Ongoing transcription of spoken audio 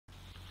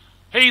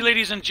Hey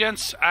ladies and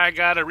gents, I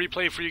got a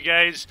replay for you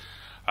guys.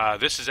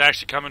 This is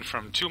actually coming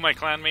from two of my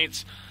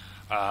clanmates.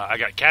 I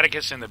got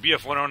Caducus in the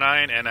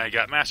BF-109 and I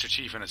got Master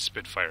Chief in a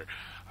Spitfire.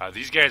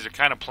 These guys are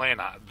kind of playing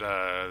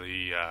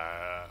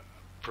the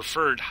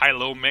preferred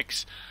high-low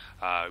mix.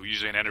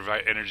 Usually an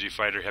energy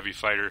fighter, heavy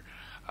fighter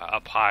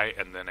up high,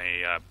 and then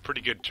a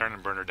pretty good turn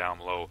and burner down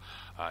low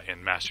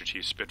in Master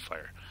Chief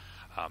Spitfire.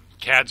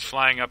 CAD's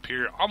flying up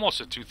here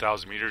almost at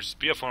 2,000 meters.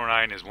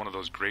 BF-109 is one of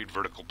those great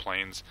vertical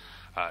planes.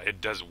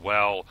 It does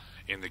well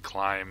in the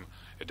climb.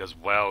 It does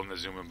well in the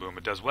zoom and boom.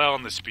 It does well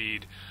in the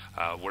speed.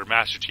 Where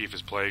Master Chief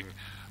is playing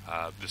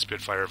the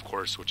Spitfire, of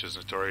course, which is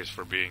notorious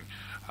for being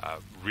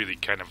really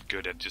kind of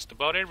good at just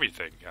about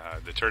everything.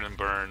 The turn and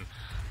burn,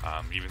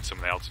 even some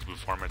of the altitude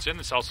performance. And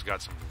it's also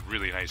got some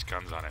really nice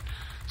guns on it.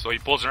 So he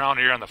pulls around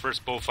here on the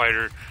first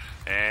Bullfighter,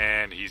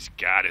 and he's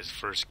got his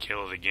first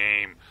kill of the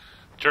game.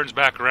 Turns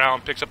back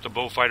around, picks up the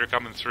Bullfighter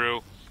coming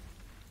through.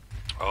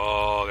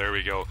 Oh, there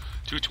we go.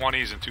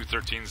 220s and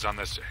 213s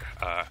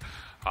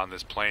on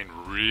this plane.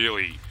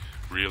 Really,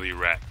 really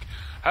wrecked.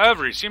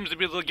 However, he seems to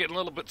be getting a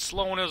little bit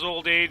slow in his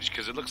old age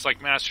because it looks like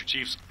Master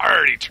Chief's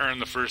already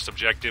turned the first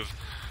objective.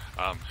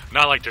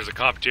 Not like there's a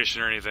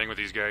competition or anything with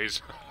these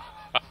guys.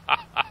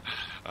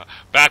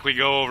 Back we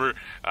go over.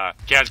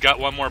 Cad's got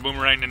one more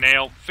boomerang to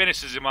nail.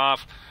 Finishes him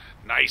off.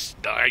 Nicely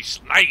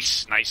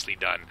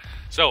done.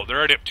 So they're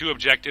already up two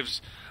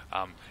objectives.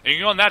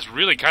 And that's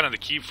really kind of the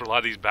key for a lot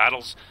of these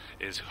battles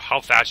is how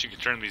fast you can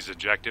turn these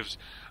objectives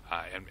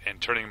and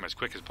turning them as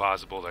quick as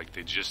possible like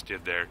they just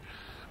did there.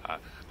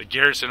 The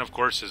garrison, of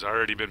course, has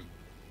already been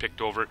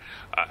picked over.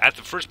 At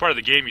the first part of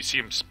the game, you see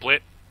them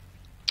split.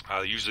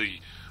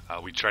 Usually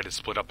we try to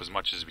split up as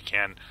much as we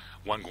can,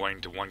 one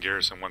going to one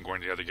garrison, one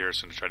going to the other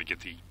garrison to try to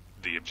get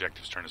the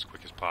objectives turned as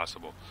quick as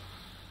possible.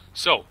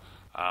 So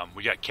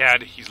we got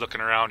CAD. He's looking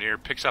around here,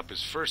 picks up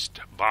his first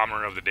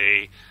bomber of the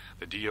day,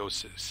 the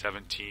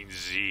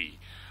DO-17Z.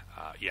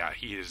 Yeah,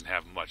 he doesn't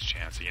have much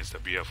chance against the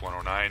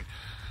BF-109.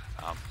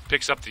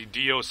 Picks up the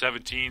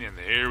DO-17, and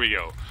here we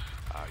go.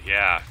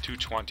 Yeah,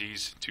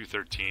 220s,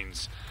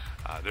 213s.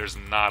 There's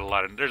not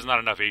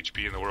enough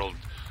HP in the world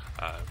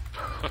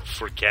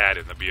for CAD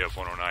in the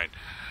BF-109.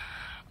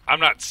 I'm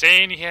not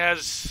saying he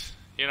has,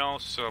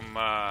 some.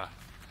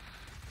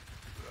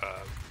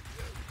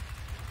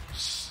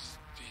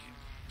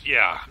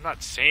 Yeah, I'm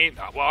not saying.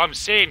 Well, I'm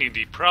saying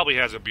he probably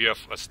has a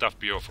stuffed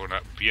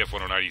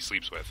BF-109 he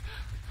sleeps with.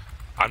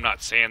 I'm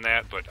not saying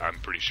that, but I'm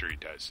pretty sure he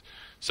does.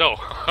 So,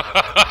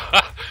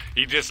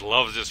 he just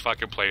loves this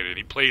fucking plane, and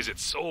he plays it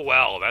so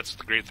well. That's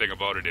the great thing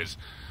about it is.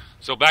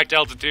 So back to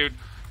altitude,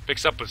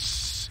 picks up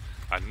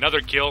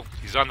another kill.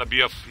 He's on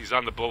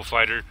the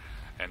Bullfighter,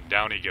 and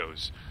down he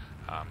goes.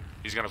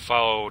 He's going to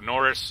follow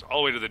Norris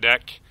all the way to the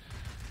deck,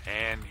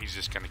 and he's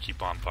just going to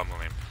keep on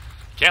pummeling him.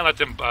 Can't let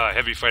them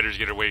heavy fighters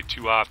get away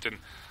too often.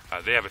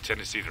 They have a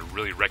tendency to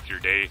really wreck your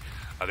day.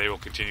 They will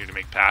continue to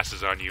make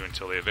passes on you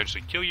until they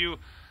eventually kill you.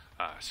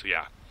 So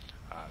yeah,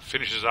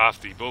 finishes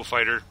off the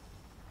Bullfighter,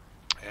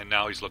 and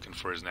now he's looking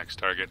for his next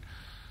target.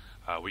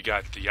 We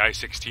got the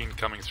I-16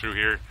 coming through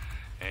here,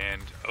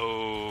 and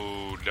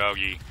oh,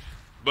 doggy,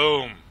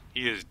 boom,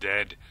 he is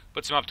dead.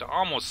 Puts him up to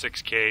almost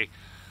 6K.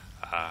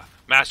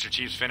 Master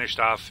Chief's finished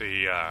off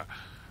the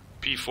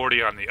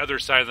P-40 on the other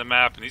side of the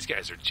map, and these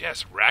guys are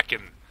just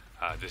wrecking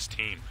this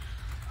team.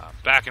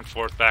 Back and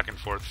forth,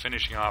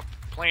 finishing off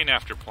plane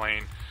after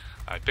plane.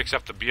 Picks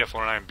up the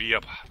BF-109B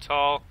up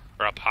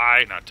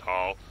high, not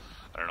tall.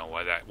 I don't know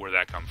where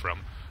that come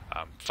from.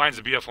 Finds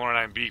the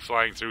BF-109B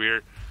flying through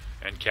here,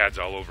 and CAD's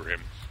all over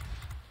him.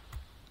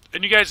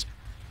 And you guys,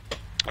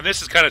 and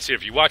this is kind of, see,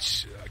 if you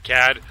watch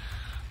CAD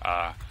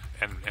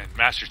and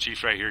Master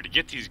Chief right here, to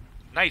get these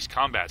nice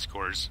combat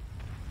scores,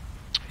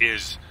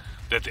 is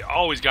that they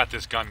always got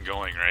this gun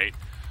going, right?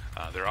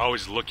 They're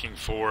always looking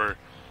for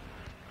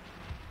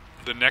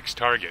the next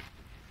target.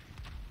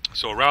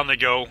 So around they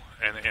go,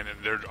 and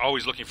they're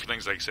always looking for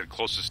things, like I said,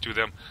 closest to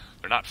them.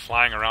 They're not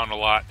flying around a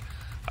lot.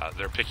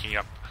 They're picking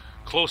up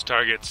close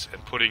targets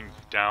and putting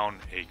down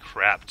a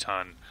crap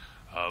ton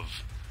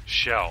of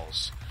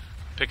shells.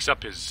 Picks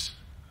up his,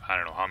 I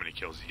don't know how many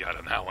kills he got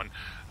on that one,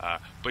 but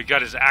he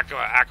got his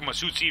Akama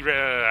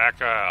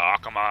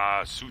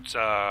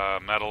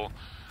Sutsa medal,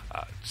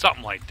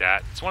 something like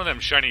that. It's one of them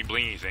shiny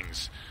blingy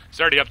things. He's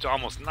already up to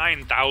almost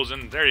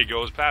 9,000. There he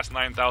goes, past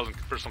 9,000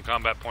 personal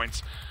combat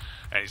points,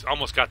 and he's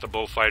almost got the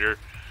Bullfighter.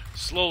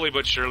 Slowly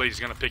but surely,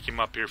 he's going to pick him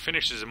up here,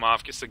 finishes him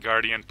off, gets the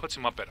Guardian, puts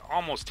him up at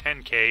almost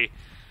 10K,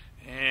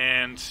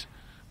 and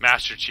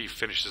Master Chief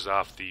finishes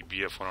off the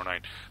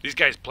BF-109. These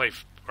guys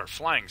are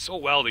flying so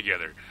well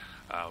together.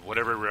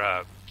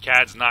 Whatever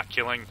CAD's not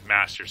killing,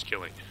 Master's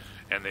killing.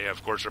 And they,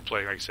 of course, are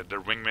playing, like I said,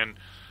 they're wingmen,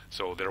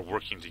 so they're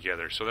working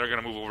together. So they're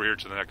going to move over here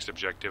to the next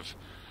objective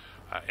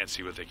and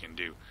see what they can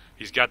do.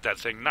 He's got that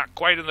thing not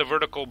quite in the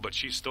vertical, but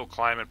she's still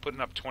climbing, putting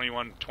up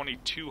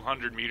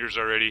 2,200 meters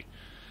already.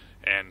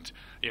 And,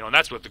 and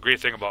that's what the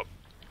great thing about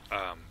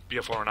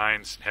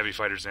BF-109s, heavy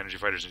fighters, energy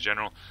fighters in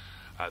general,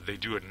 they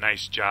do a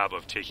nice job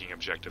of taking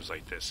objectives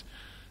like this.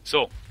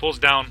 So, pulls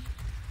down,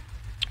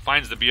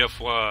 finds the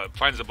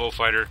finds the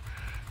bullfighter,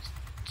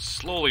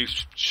 slowly,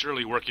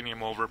 surely working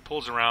him over,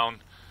 pulls around,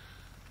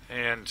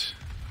 and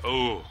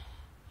oh,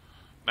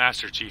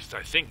 Master Chief,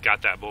 I think,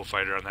 got that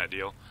bullfighter on that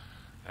deal,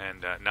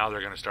 and now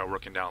they're going to start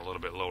working down a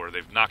little bit lower.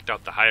 They've knocked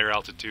out the higher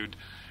altitude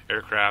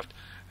aircraft,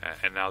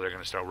 and now they're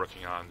going to start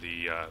working on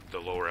the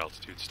lower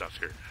altitude stuff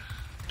here.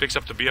 Picks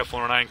up the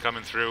BF-109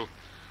 coming through,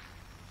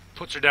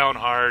 puts her down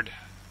hard.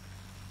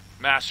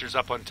 Master's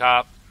up on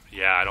top.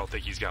 Yeah, I don't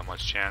think he's got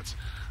much chance.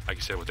 Like I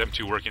said, with them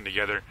two working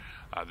together,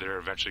 they're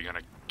eventually going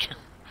to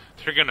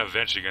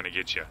eventually going to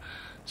get you.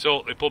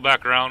 So they pull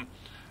back around,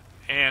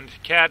 and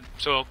CAD.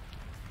 So,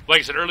 like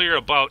I said earlier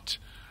about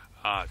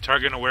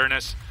target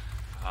awareness,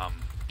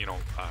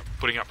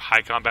 putting up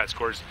high combat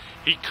scores.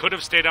 He could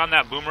have stayed on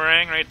that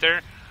boomerang right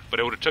there, but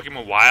it would have took him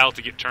a while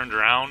to get turned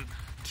around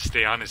to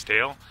stay on his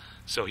tail.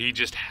 So he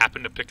just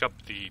happened to pick up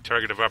the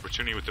target of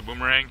opportunity with the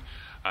boomerang,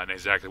 and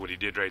exactly what he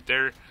did right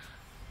there.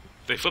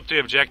 They flip the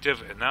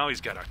objective, and now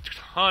he's got a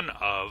ton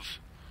of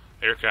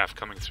aircraft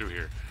coming through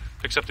here.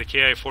 Picks up the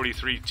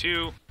KI-43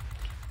 too.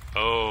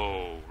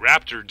 Oh,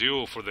 Raptor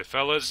duel for the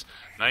fellas.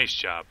 Nice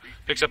job.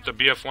 Picks up the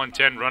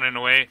BF-110 running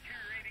away,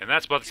 and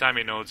that's about the time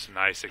he notes an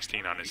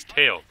I-16 on his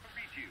tail.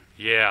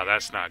 Yeah,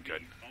 that's not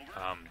good.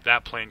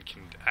 That plane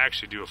can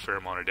actually do a fair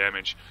amount of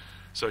damage.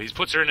 So he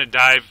puts her in a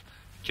dive,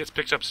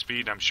 picks up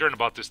speed. I'm sure in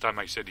about this time,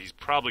 like I said, he's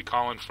probably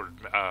calling for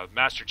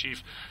Master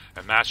Chief,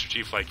 and Master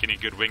Chief, like any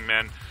good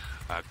wingman,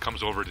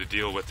 comes over to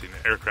deal with an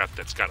aircraft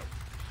that's got a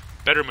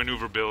better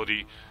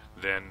maneuverability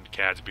than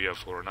CAD's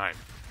BF-109.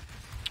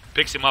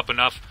 Picks him up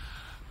enough.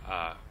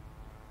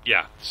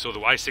 So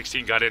the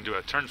I-16 got into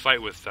a turn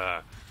fight with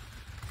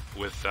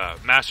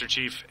Master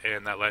Chief,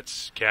 and that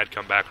lets CAD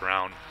come back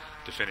around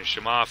to finish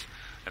him off.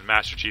 And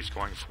Master Chief's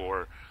going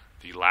for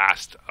the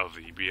last of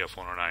the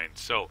BF-109.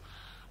 So,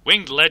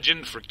 winged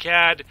legend for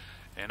CAD,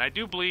 and I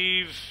do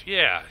believe,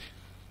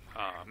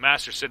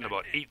 Master's sitting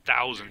about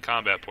 8,000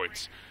 combat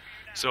points.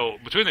 So,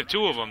 between the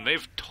two of them,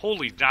 they've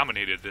totally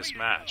dominated this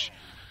match.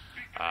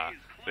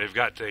 They've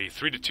got a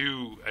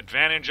 3-2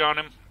 advantage on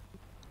him,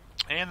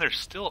 and there's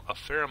still a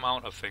fair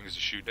amount of things to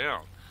shoot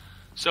down.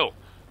 So,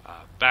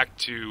 back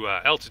to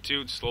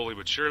altitude, slowly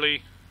but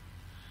surely,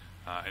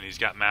 and he's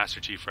got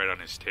Master Chief right on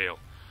his tail.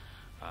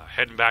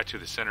 Heading back to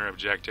the center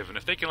objective, and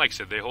if they can, like I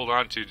said, they hold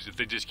on to, if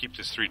they just keep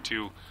this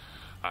 3-2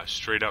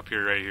 straight up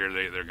here, right here,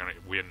 they're going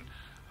to win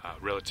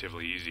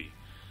relatively easy.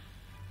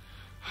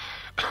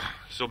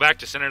 So back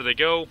to center they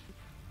go.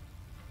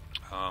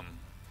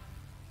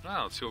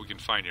 Let's see what we can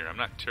find here. I'm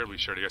not terribly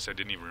sure. I guess I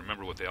didn't even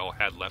remember what they all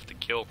had left to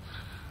kill.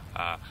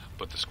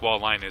 But the squall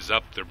line is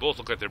up. They both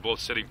look like they're both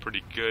sitting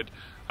pretty good.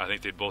 I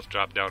think they both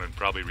dropped down and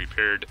probably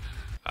repaired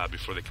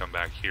before they come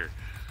back here.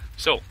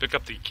 So pick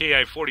up the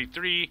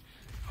KI-43.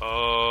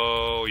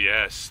 Oh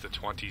yes, the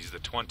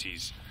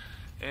 20s.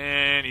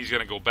 And he's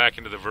going to go back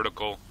into the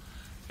vertical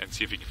and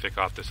see if he can pick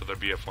off this other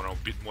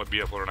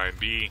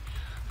BF-109B,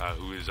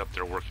 who is up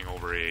there working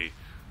over a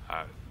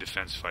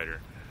defense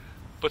fighter.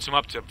 Puts him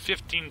up to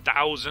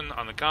 15,000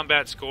 on the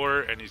combat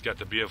score, and he's got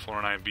the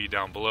BF-109B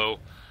down below.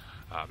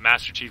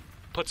 Master Chief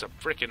puts a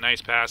freaking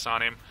nice pass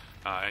on him,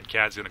 and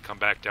CAD's going to come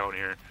back down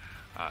here.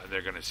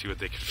 They're going to see what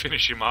they can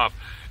finish him off.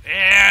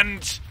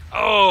 And,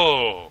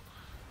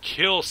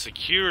 kill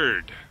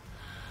secured.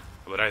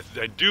 But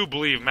I do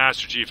believe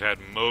Master Chief had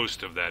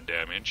most of that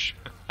damage.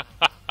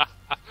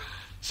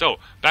 So,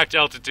 back to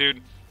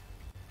altitude.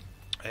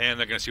 And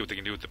they're going to see what they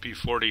can do with the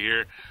P-40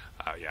 here.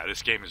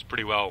 This game is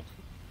pretty well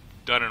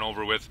done and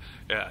over with.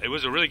 It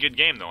was a really good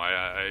game, though.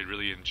 I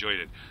really enjoyed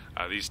it.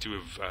 These two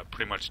have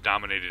pretty much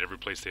dominated every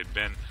place they'd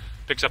been.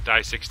 Picks up the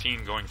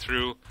I-16 going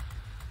through.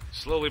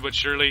 Slowly but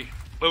surely,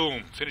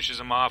 boom, finishes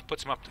him off,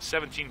 puts him up to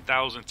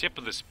 17,000, tip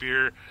of the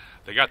spear.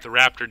 They got the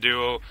Raptor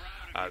duo.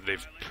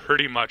 They've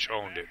pretty much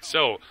owned it.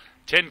 So,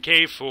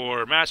 10K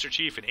for Master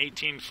Chief and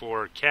 18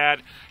 for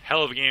CAD.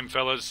 Hell of a game,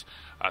 fellas.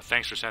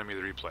 Thanks for sending me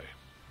the replay.